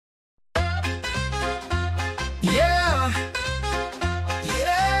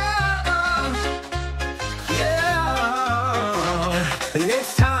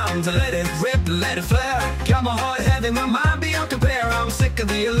and let it rip, let it flare. Got my heart heavy, my mind beyond compare. I'm sick of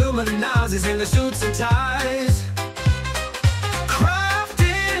the Illuminati's in the suits and ties,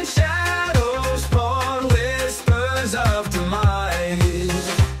 crafting shadows, born whispers of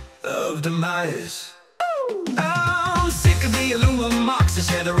demise, of demise. I'm sick of the Illuminati's,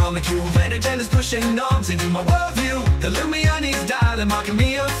 yeah, they're on the cube. Agendas pushing knobs into my worldview. The Illuminati's dialing, marking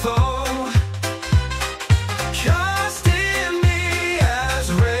me a foe, casting me as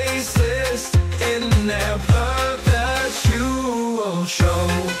racist in their perpetual show.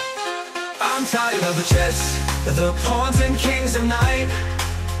 I'm tired of the chess, the pawns and kings of night,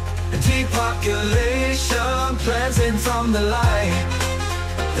 depopulation plans in from the light,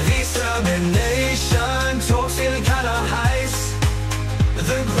 the extermination talks feeling kinda heist,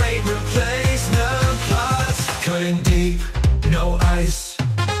 the great replacement plots cutting deep, no ice.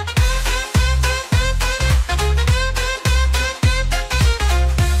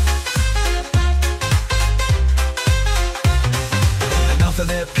 Enough of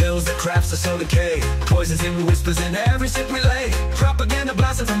their pills, their crafts are so decay. Poisons in whispers in every sip we lay. Propaganda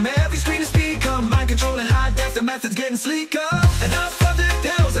blasting from every screen and speaker. Mind control and high def, the methods getting sleeker. Enough of their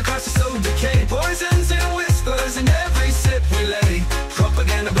pills, the crafts are so decay. Poisons in whispers in every sip we lay.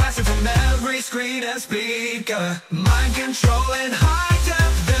 Propaganda blasting from every screen and speaker. Mind control and high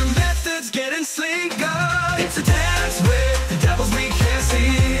def, their methods getting sleeker. It's a dance with the devils we can't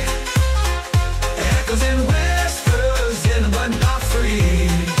see. Echoes and whispers in but not free.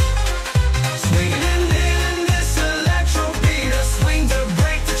 Swinging in this electro beat, a swing to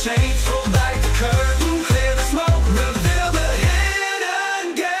break the chains, pull back the curtain, clear the smoke, reveal the hidden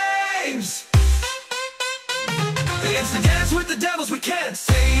games. It's the dance with the devils we can't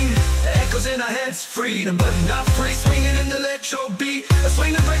see. Echoes in our heads, freedom but not free. Swinging in the electro beat, a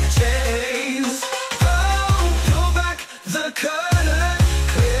swing to break the chains. Oh, pull back the curtain,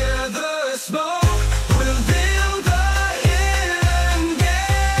 clear the smoke, reveal the hidden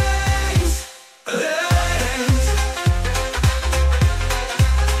games.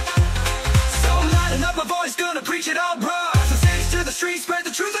 So I'm lighting up my voice, gonna preach it all broad. From cities to the streets, spread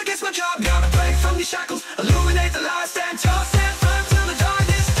the truth, I guess my job. Gotta break from these shackles, illuminate the light, stand tall, stand firm till the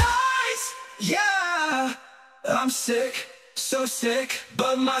darkness dies. Yeah, I'm sick, so sick,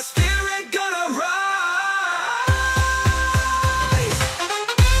 but my spirit gonna rise.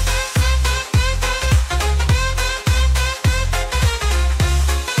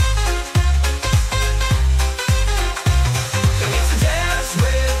 It's a dance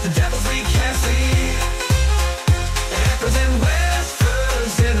with the devils we can't see. Echoes and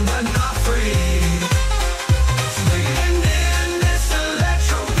whispers in but not free. Swinging in this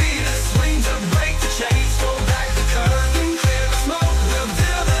electro beat, a swing to break the chains, pull back the curtain, clear the smoke,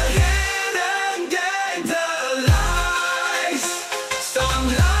 reveal the hidden game, the lies. So I'm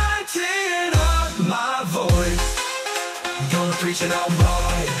lighting up my voice, gonna preach it all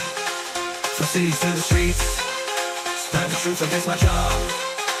wide. From cities to the streets, spread the truth, I guess my job.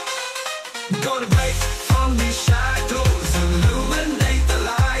 Gonna break from these shadows, illuminate the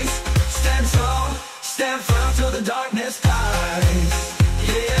light. Stand tall, stand firm till the dark